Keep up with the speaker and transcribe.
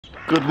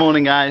Good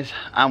morning guys,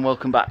 and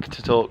welcome back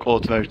to Talk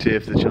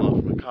Automotive, the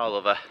channel from a car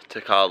lover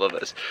to car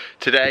lovers.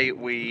 Today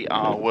we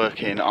are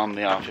working on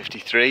the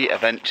R53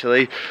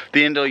 eventually.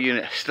 The indoor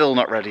unit is still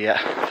not ready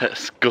yet,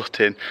 that's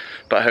gutting,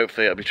 but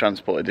hopefully it'll be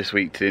transported this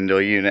week to the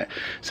indoor unit.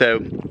 So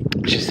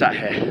she's sat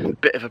here,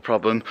 bit of a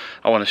problem.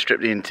 I want to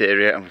strip the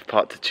interior and we've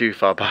parked it too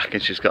far back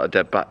and she's got a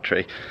dead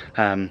battery.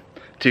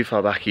 Too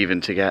far back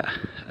even to get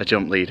a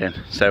jump lead in.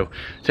 So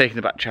taking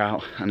the battery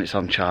out and it's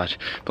on charge.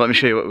 But let me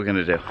show you what we're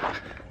going to do.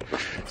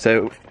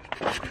 So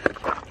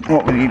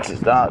what we need to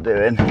start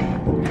doing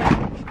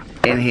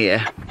in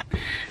here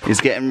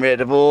is getting rid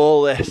of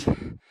all this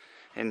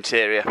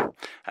interior.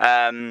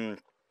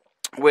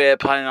 We're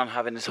planning on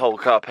having this whole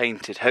car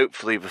painted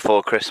hopefully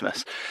before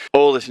Christmas.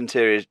 All this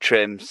interior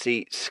trim,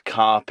 seats,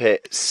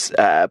 carpets,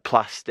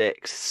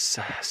 plastics,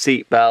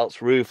 seat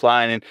belts, roof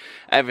lining,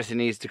 everything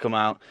needs to come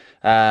out.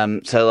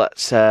 So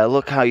let's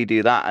look how you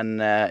do that,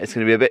 and it's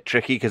going to be a bit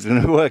tricky because we're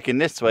going to be working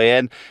this way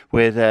in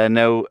with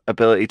no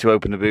ability to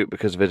open the boot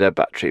because of a dead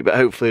battery, but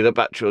hopefully the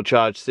battery will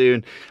charge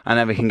soon and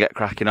then we can get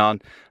cracking on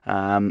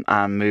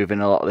and moving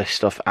a lot of this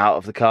stuff out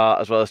of the car,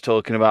 as well as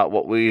talking about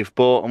what we've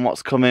bought and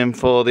what's coming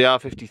for the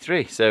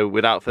R53. So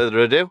without further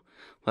ado,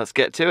 let's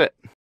get to it.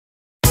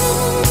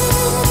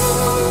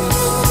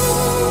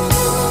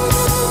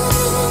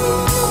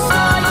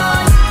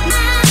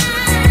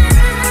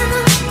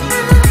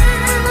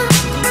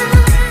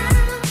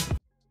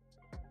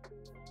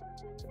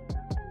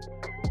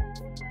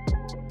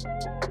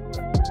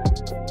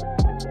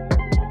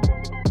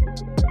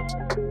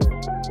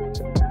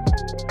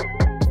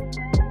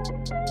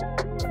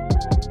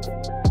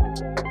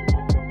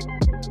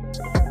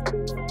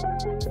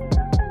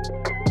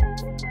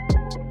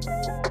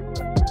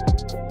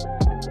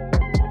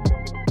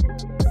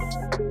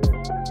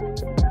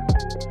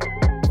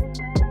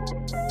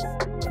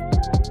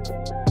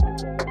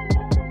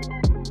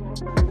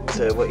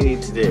 So what you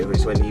need to do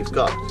is, when you've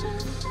got,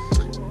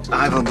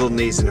 I've undone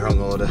these in the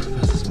wrong order, but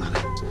it doesn't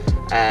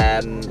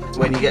matter.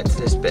 When you get to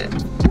this bit,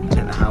 I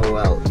don't know how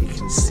well you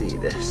can see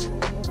this,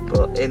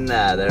 but in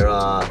there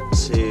are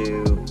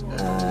two,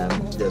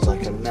 there's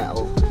like a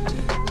metal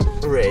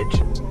ridge,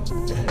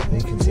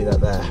 you can see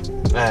that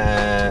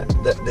there,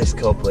 this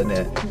coupling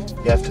here,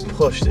 you have to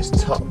push this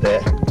top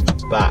bit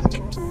back.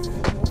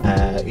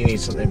 You need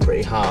something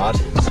pretty hard,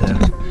 so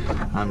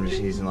I'm just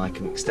using like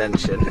an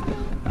extension,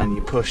 and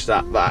you push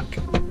that back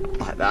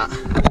like that,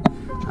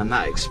 and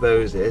that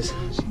exposes,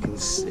 as you can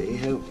see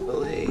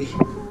hopefully,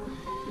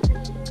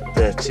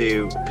 the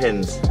two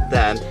pins.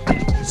 Then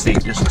the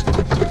seat just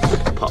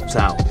pops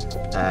out.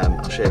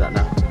 I'll show you that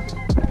now.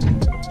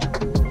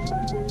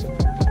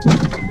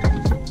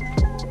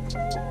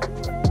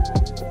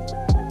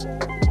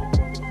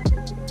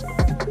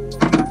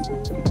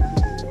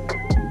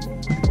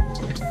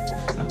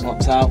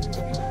 Pops out,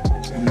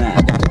 and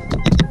then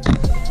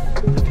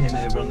the pin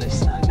over on this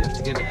side, you have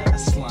to get it at a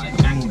slight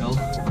angle,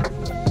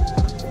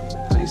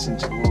 facing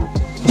toward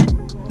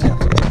that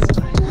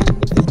side.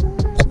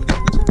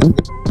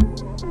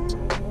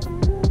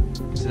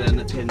 So then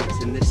the pin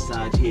that's in this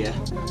side here,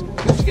 you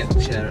have to get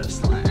the chair at a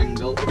slight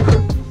angle,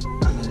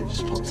 and then it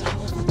just pops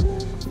out.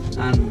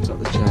 And we've got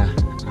the chair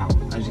out.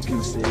 As you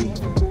can see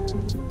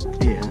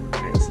here,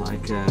 it's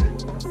like a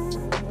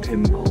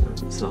pin bolt.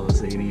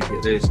 So you need to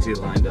get those two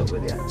lined up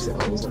with the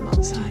exit holes on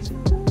that side.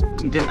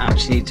 You didn't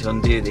actually need to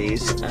undo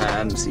these,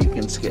 so you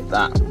can skip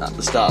that at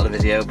the start of the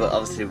video, but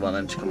obviously we want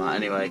them to come out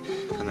anyway,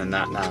 and then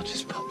that now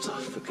just pops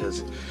off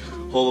because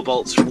all the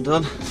bolts are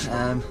undone.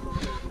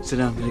 So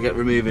now I'm going to get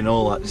removing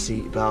all like the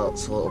seat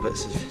belts, little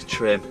bits of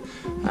trim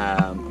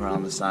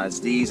around the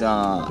sides. These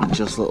are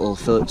just little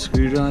Phillips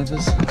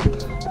screwdrivers,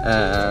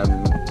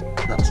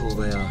 that's all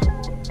they are,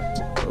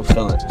 little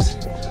Phillips.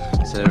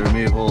 So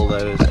remove all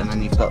those, and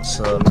then you've got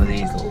some of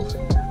these little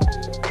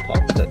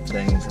pop clip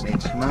things that need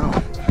to come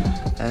out.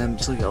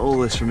 So get all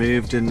this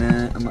removed, and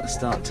let's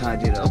start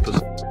tidying it up as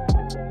well.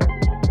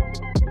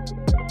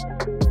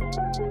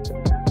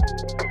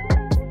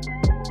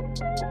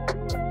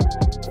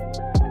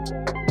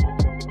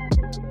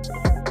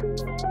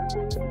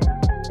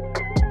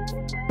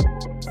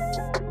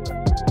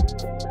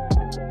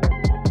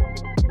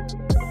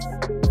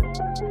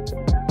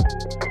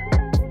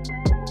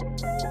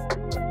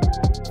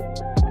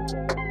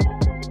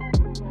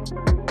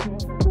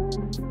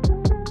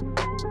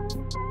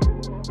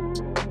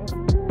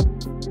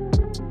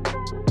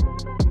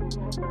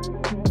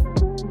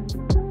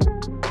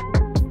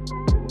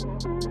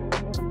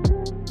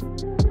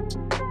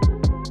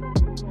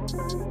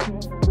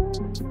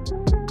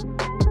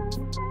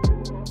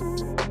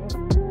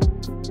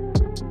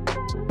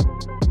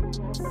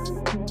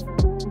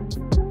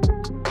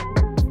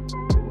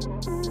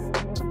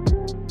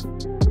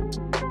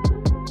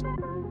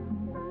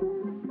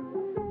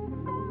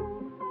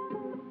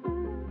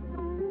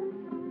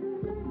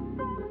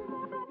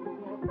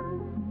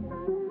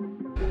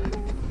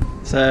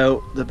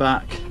 So the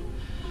back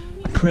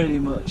pretty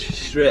much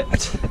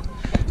stripped.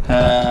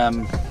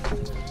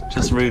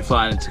 just roof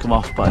liner to come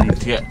off, but I need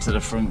to get to the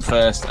front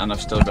first, and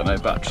I've still got no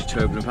battery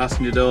to open the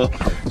passenger door.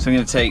 So I'm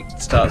going to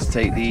start to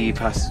take the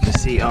passenger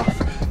seat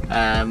off.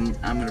 I'm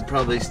going to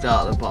probably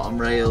start at the bottom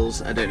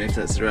rails. I don't know if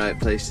that's the right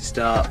place to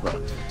start, but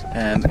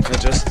if I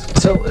just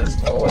tilt this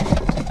forward.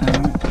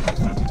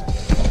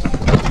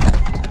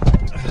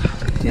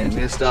 Yeah, I'm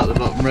going to start at the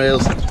bottom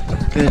rails. I'm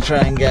going to try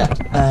and get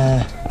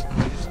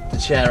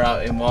the chair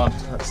out in one.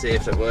 Let's see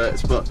if it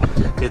works, but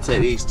I'm going to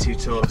take these two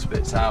Torx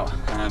bits out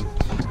and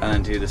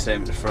then do the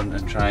same at the front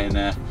and try and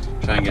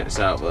get this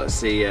out. But let's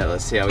see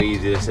how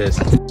easy this is.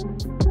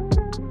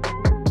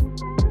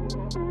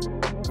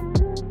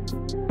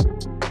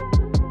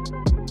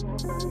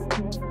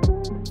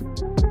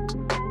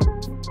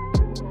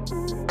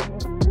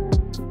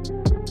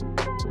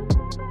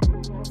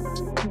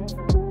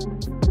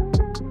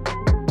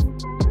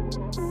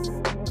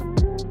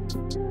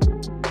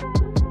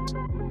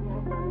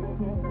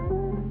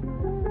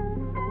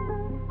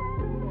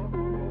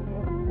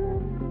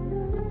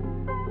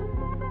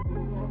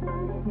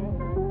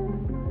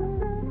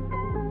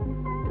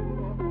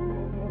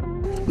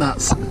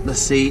 That's the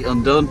seat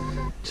undone,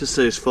 just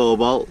those 4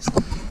 bolts.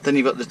 Then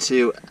you've got the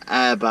 2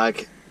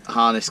 airbag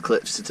harness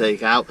clips to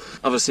take out.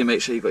 Obviously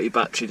make sure you've got your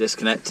battery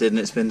disconnected, and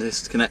it's been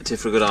disconnected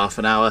for a good half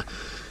an hour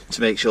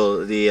to make sure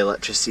that the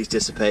electricity's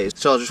dissipated.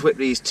 So I'll just whip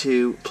these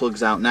 2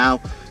 plugs out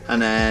now and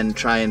then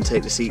try and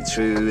take the seat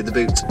through the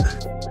boot.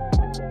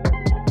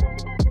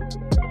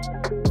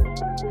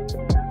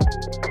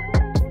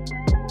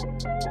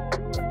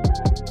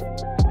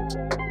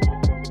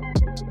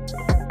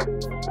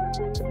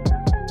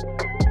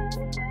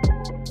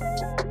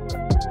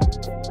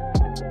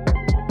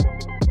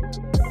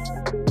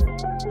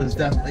 There's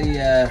definitely,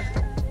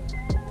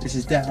 this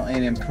is definitely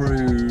an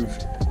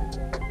improved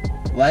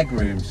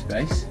legroom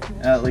space,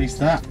 at least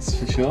that's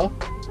for sure.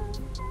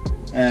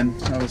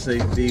 Obviously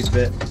these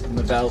bits and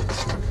the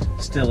belts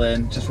still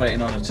in, just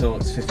waiting on a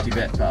Torx 50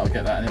 bit, but I'll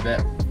get that in a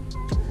bit.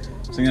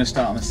 So I'm going to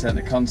start on the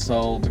centre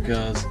console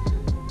because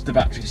the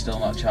battery's still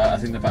not charged. I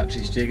think the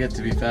battery's jiggered,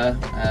 to be fair.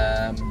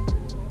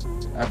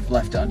 I've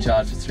left it on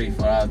charge for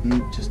 3-4 hours,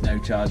 just no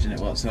charge in it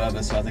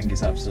whatsoever, so I think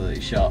it's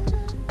absolutely shot.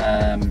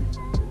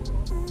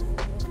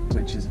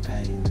 Which is a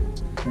pain.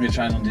 I'm going to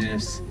try and undo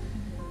this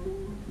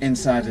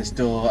inside this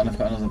door, and I've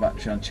got another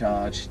battery on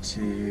charge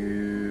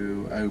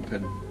to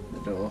open the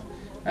door.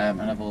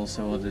 And I've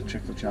also ordered a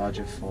trickle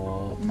charger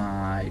for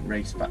my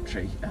race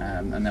battery,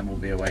 and then we'll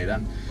be away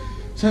then.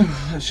 So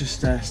let's just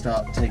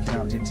start taking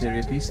out the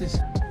interior pieces.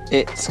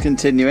 It's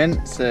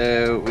continuing,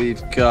 so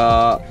we've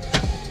got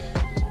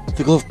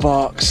the glove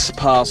box,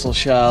 parcel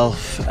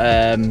shelf,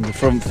 the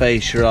front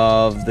fascia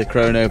of the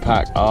chrono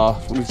pack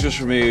off. We've just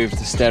removed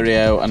the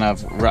stereo, and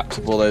I've wrapped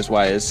up all those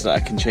wires so that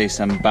I can chase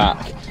them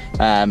back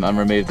and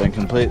remove them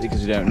completely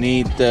because we don't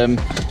need them.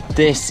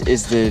 This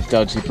is the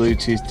dodgy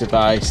Bluetooth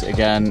device.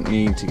 Again,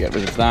 need to get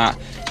rid of that.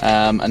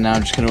 And now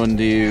I'm just going to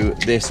undo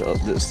this.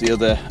 That's the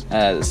other.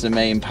 That's the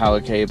main power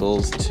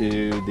cables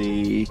to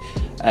the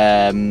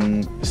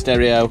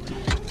stereo.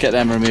 Get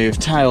them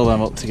removed, tie all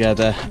them up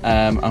together.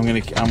 I'm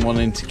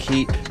wanting to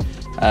keep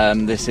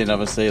this in.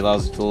 Obviously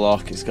allows it to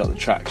lock. It's got the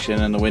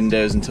traction and the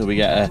windows until we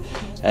get a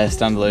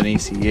standalone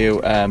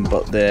ECU.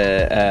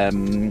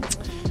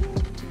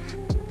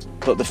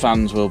 But the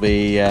fans will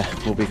be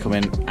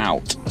coming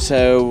out.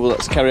 So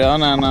let's carry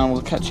on, and I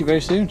will catch you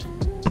very soon.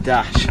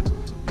 Dash.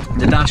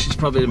 The dash is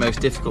probably the most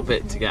difficult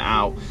bit to get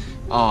out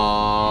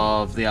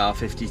of the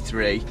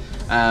R53.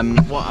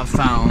 What I've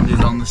found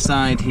is on the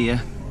side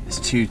here, there's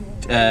two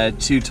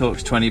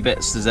Torx 20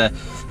 bits. There's a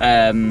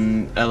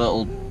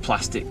little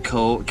plastic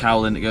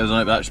cowling that goes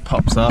on it, but that just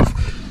pops off.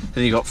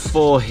 Then you've got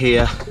 4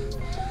 here,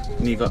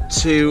 and you've got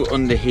 2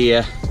 under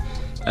here,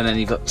 and then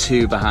you've got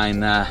 2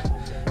 behind there.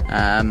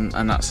 And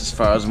that's as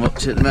far as I'm up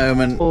to at the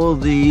moment. All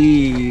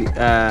the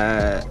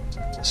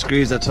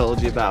screws I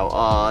told you about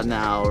are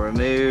now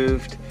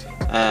removed.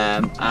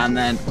 And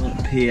then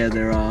up here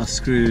there are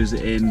screws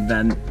in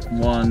vent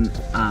 1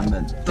 and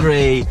vent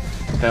 3,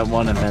 vent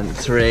 1 and vent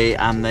 3,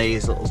 and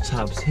these little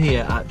tabs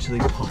here actually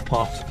pop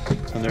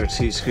off, and there are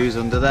 2 screws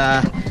under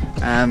there.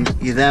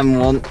 You then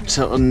want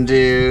to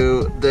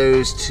undo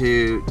those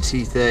 2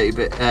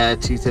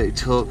 T30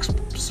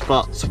 Torx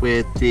spots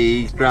with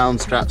the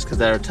ground straps because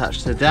they're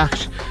attached to the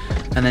dash,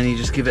 and then you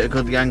just give it a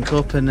good yank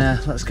up, and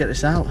let's get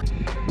this out.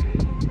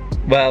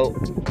 Well,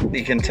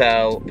 you can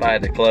tell by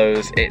the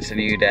clothes it's a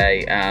new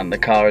day and the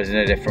car is in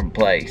a different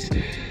place.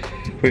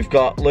 We've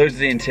got loads of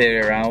the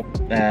interior out,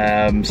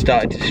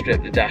 started to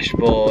strip the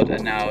dashboard,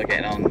 and now we're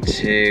getting on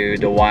to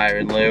the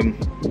wiring loom.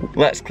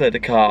 Let's clear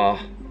the car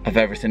of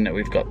everything that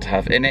we've got to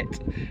have in it,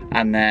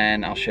 and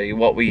then I'll show you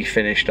what we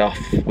finished off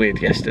with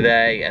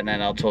yesterday, and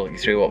then I'll talk you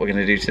through what we're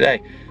going to do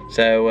today.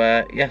 So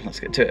yeah, let's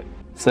get to it.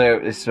 So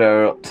this is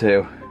where we're up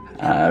to.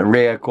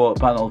 Rear quarter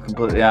panel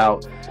completely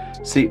out.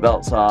 Seat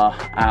belts are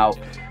out.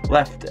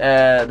 Left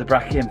the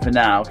bracket in for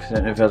now because I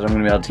don't know if I'm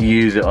going to be able to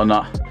use it or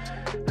not,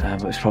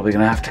 but it's probably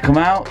going to have to come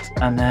out.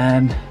 And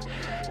then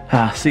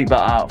seat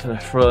belt out for the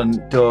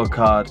front, door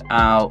card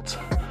out,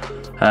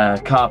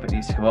 carpet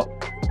needs to come up.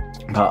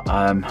 but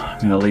I'm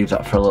gonna leave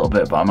that for a little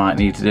bit, but I might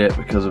need to do it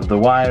because of the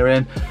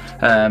wiring.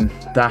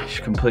 Dash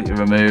completely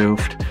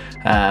removed,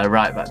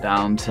 right back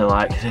down to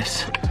like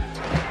this,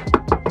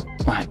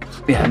 like,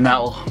 yeah,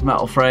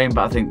 metal frame,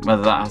 but I think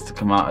whether that has to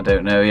come out, I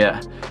don't know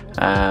yet.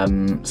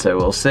 So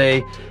we'll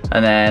see.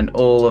 And then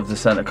all of the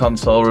center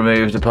console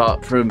removed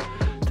apart from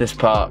this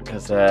part,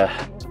 because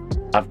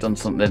I've done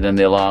something and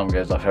the alarm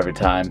goes off every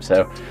time,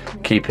 so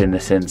keeping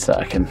this in so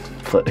I can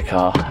flip the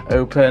car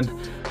open.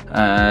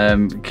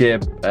 Gear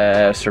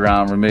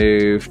surround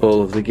removed,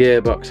 all of the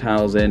gearbox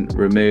housing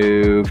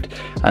removed,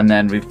 and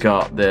then we've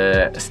got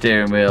the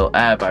steering wheel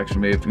airbags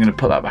removed. I'm going to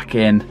put that back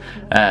in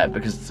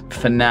because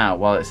for now,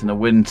 while it's in the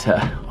winter,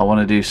 I want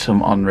to do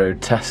some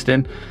on-road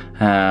testing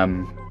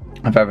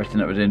of everything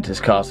that we're doing to this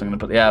car. So I'm going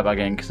to put the airbag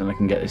in because then I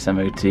can get this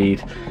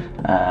MOT'd,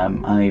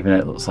 and even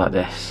it looks like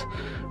this,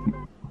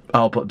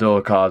 I'll put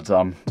door cards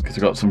on because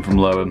I got some from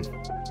Lowen.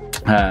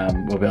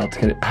 We'll be able to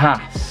get it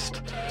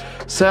passed.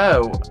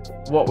 So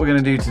what we're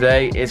going to do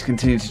today is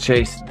continue to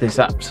chase this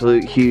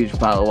absolute huge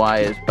pile of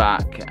wires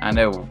back. I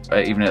know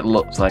even it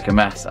looks like a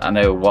mess, I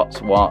know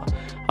what's what.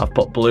 I've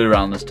put blue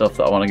around the stuff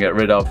that I want to get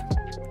rid of.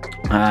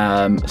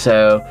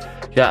 So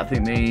yeah, I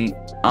think the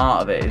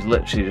art of it is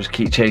literally just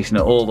keep chasing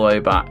it all the way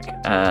back,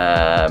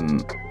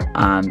 and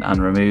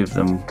remove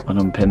them and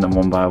unpin them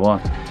one by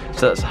one.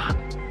 So that's,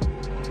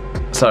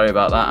 sorry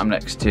about that, I'm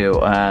next to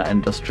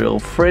industrial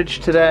fridge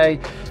today.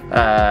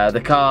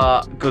 The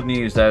car, good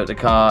news though, the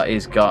car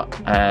is got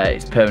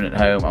its permanent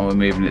home and we're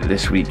moving it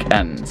this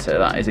weekend, so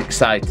that is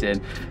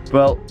exciting.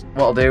 Well,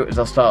 what I'll do is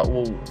I'll start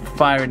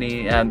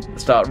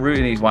start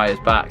routing these wires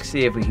back,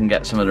 see if we can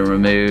get some of them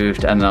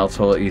removed, and then I'll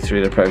talk you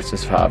through the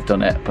process of how I've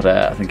done it, but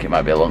I think it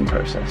might be a long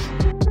process.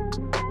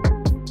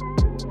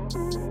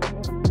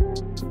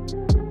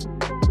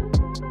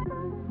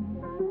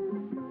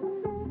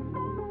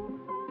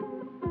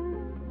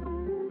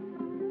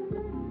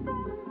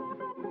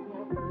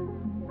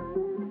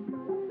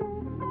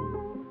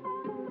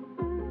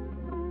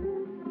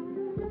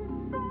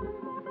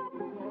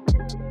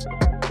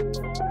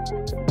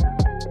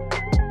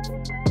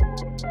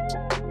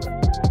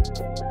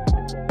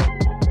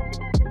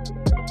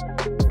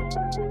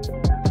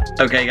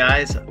 Okay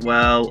guys,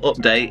 well,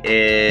 update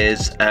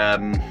is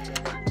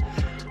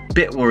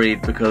bit worried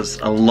because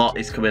a lot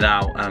is coming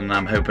out and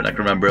I'm hoping I can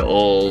remember it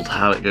all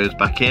how it goes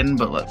back in,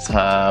 but let's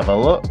have a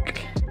look.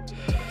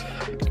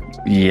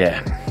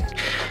 Yeah,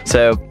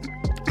 so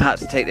I had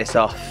to take this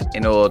off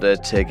in order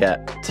to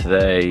get to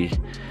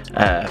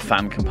the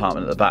fan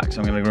compartment at the back,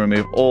 so I'm going to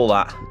remove all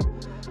that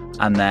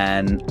and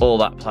then all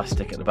that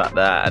plastic at the back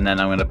there, and then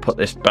I'm going to put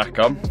this back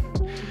on,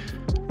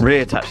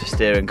 reattach the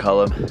steering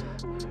column,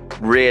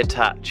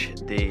 reattach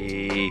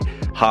the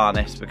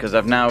harness, because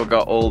I've now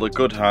got all the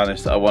good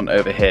harness that I want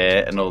over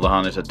here and all the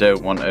harness I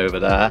don't want over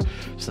there,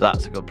 so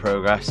that's a good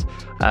progress.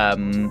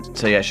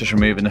 So yeah, it's just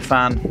removing the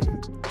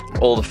fan,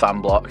 all the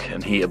fan block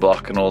and heater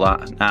block and all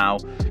that. Now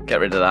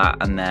get rid of that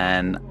and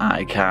then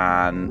I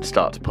can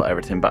start to put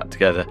everything back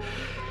together,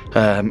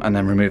 and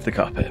then remove the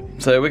carpet.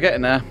 So we're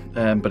getting there,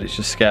 but it's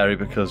just scary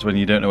because when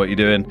you don't know what you're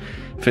doing,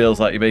 it feels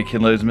like you're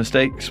making loads of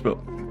mistakes, but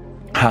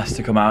has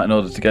to come out in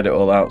order to get it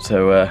all out.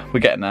 So we're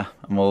getting there,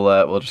 and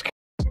we'll just.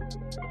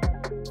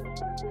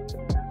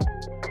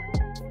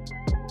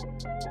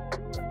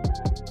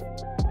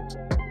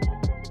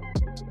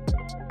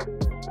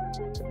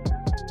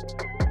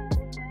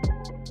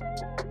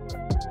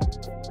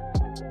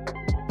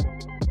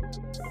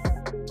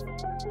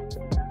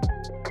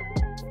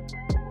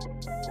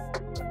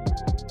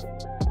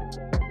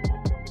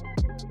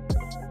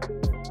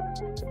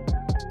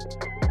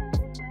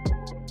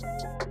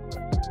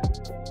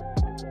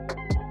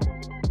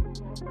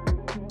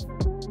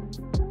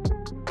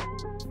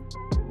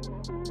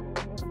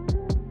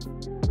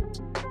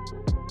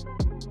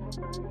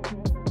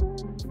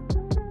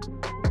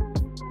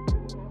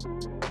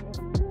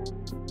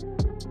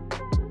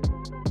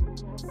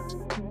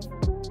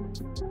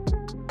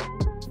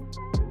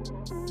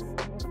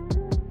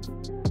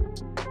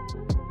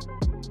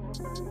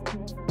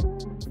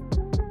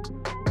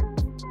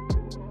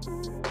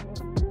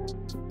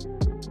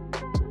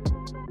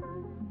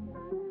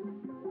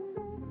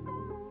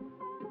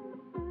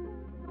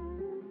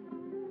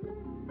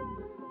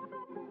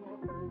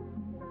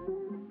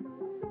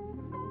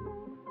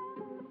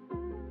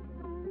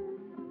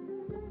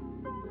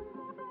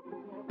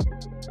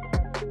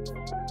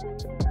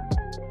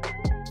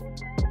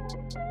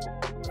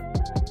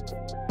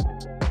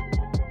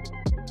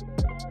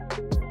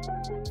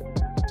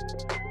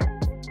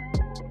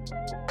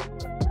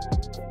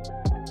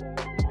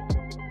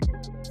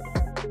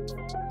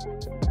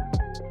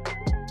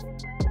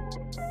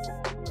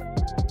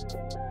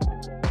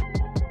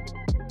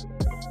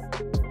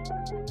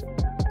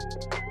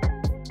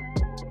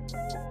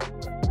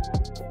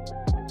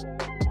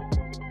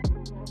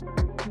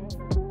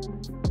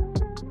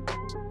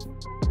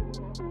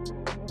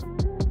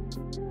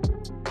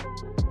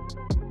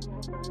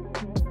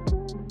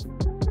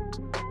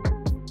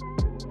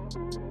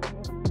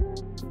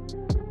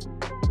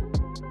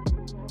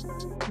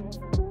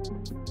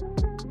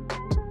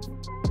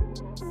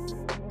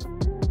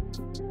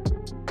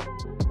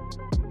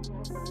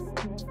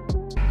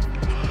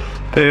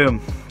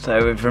 Boom.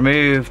 So we've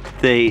removed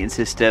the heating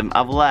system.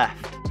 I've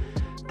left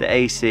the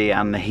AC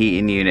and the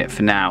heating unit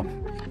for now,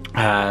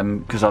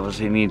 because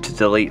obviously you need to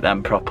delete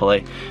them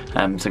properly.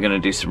 So I'm going to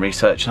do some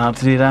research on how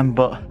to do them,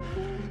 but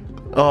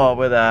oh,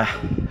 we're there.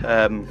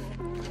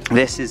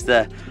 This is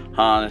the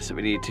harness that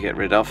we need to get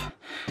rid of.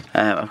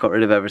 I've got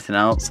rid of everything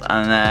else,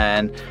 and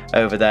then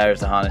over there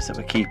is the harness that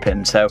we're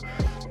keeping. So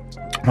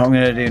what I'm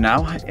going to do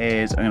now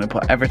is I'm going to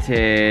put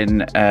everything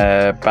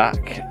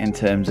back in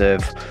terms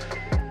of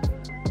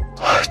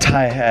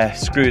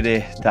screw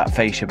that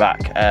fascia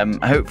back.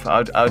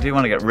 I do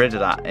want to get rid of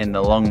that in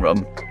the long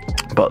run,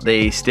 but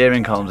the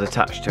steering column's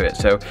attached to it,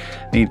 so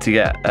need to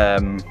get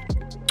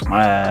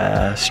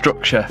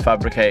structure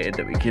fabricated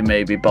that we can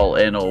maybe bolt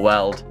in or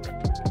weld,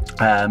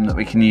 that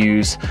we can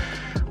use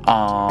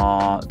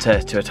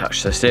to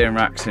attach to the steering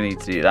rack. So I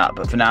need to do that,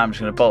 but for now I'm just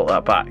going to bolt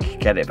that back,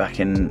 get it back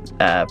in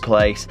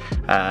place.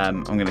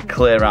 I'm going to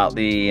clear out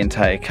the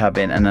entire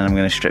cabin, and then I'm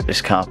going to strip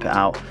this carpet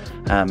out,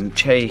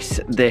 chase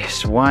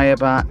this wire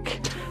back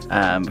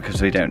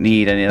because we don't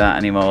need any of that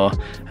anymore,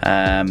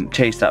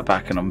 chase that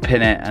back and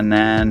unpin it, and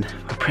then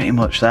we're pretty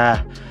much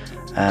there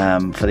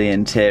for the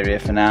interior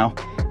for now.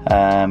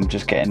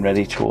 Just getting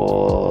ready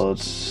for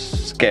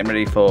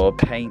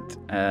paint.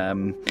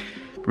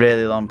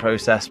 Really long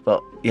process,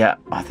 but yeah,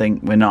 I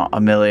think we're not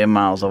a million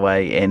miles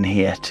away in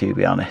here, to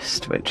be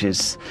honest, which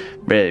is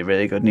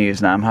really good news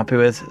that I'm happy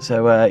with.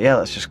 So yeah,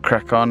 let's just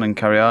crack on and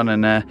carry on,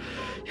 and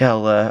yeah,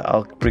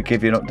 I'll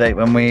give you an update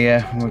when we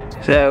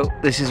So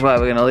this is where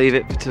we're going to leave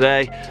it for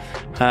today.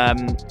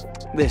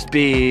 This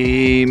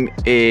beam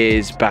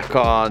is back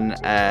on,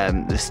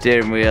 the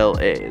steering wheel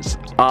is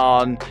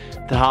on,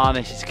 the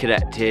harness is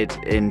connected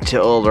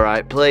into all the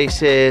right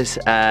places.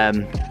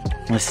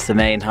 This is the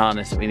main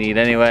harness that we need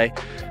anyway,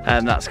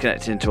 and that's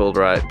connected into all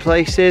the right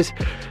places.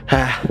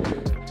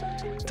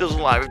 Doesn't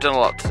look like we've done a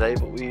lot today,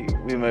 but we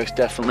most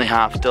definitely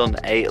have done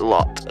a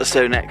lot.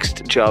 So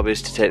next job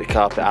is to take the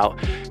carpet out,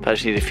 but I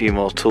just need a few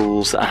more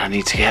tools, and I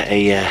need to get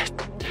a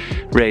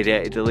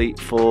radiator delete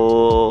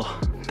for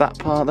that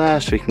part there,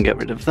 so we can get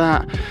rid of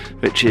that,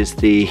 which is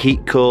the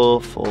heat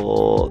core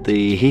for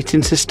the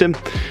heating system.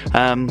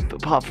 But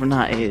apart from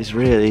that, it is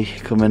really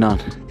coming on.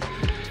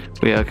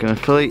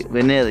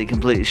 We're nearly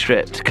completely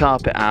stripped.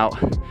 Carpet out.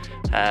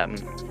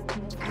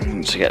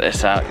 To get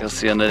this out, you'll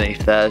see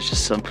underneath there's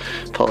just some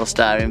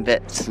polystyrene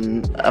bits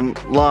and a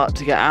lot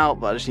to get out,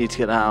 but I just need to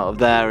get it out of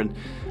there. And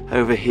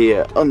over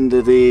here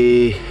under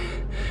the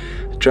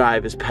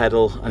driver's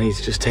pedal, I need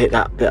to just take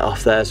that bit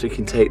off there so we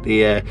can take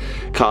the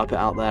carpet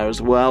out there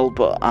as well,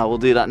 but I will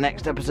do that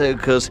next episode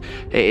because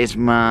it is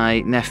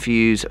my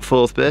nephew's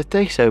 4th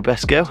birthday, so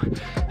best go.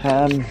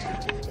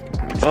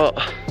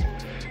 But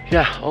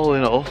yeah, all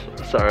in all,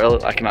 sorry, I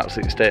look like an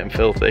absolute state and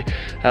filthy.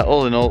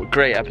 All in all,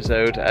 great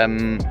episode.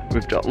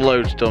 We've got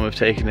loads done. We've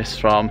taken this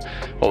from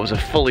what was a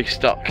fully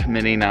stock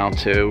Mini now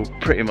to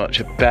pretty much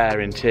a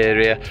bare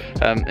interior.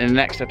 In the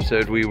next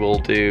episode we will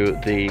do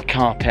the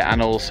carpet,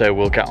 and also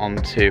we'll get on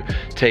to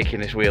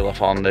taking this wheel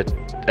off on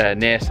the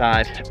near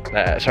side,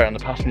 on the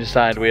passenger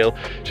side wheel,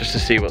 just to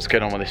see what's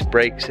going on with this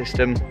brake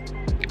system,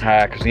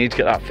 because we need to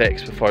get that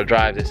fixed before I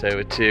drive this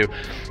over to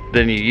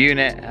the new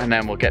unit, and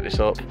then we'll get this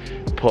up,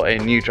 put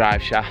in new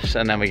drive shafts,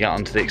 and then we get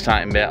on to the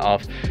exciting bit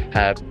of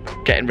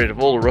getting rid of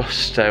all the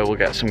rust. So we'll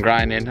get some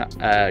grinding,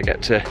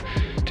 get to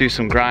do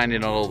some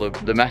grinding on all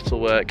the metal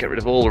work, get rid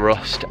of all the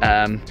rust,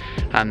 and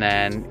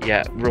then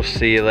yeah, rust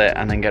seal it,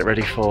 and then get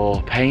ready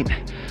for paint.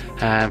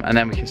 And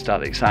then we can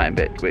start the exciting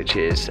bit, which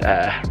is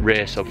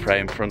rear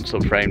subframe, front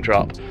subframe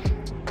drop.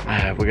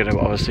 We're going to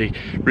obviously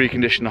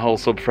recondition the whole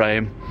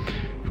subframe.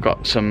 We've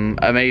got some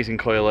amazing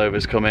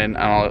coilovers coming,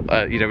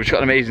 and we've got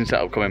an amazing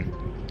setup coming.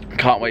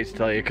 Can't wait to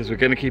tell you, because we're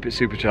going to keep it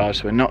supercharged,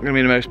 so we're not going to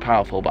be the most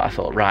powerful, but I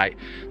thought, right,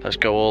 let's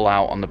go all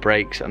out on the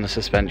brakes and the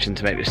suspension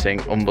to make this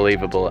thing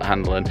unbelievable at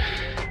handling.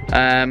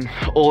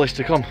 All this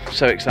to come,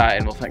 so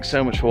exciting. Well, thanks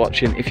so much for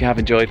watching. If you have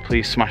enjoyed,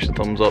 please smash the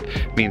thumbs up,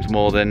 it means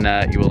more than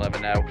you will ever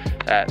know.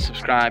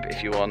 Subscribe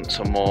if you want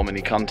some more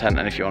mini content,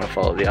 and if you want to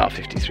follow the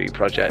R53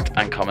 project,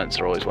 and comments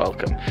are always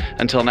welcome.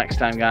 Until next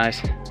time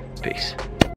guys, peace.